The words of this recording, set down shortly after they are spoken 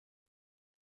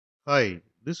Hi,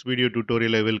 this video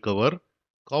tutorial I will cover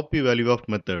copy value of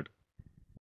method.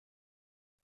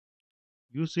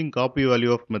 Using copy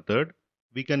value of method,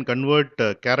 we can convert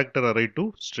character array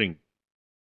to string.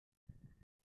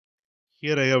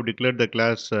 Here I have declared the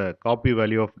class copy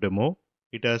value of demo.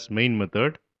 It has main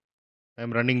method. I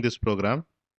am running this program.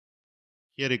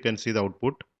 Here you can see the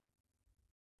output.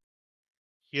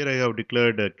 Here I have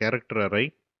declared a character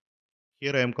array.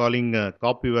 Here I am calling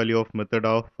copy value of method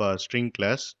of string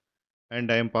class and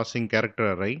I am passing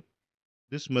character array.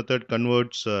 This method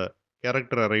converts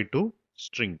character array to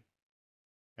string.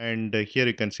 And here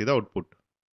you can see the output.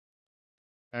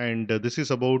 And this is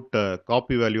about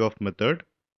copy value of method,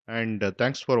 and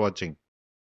thanks for watching.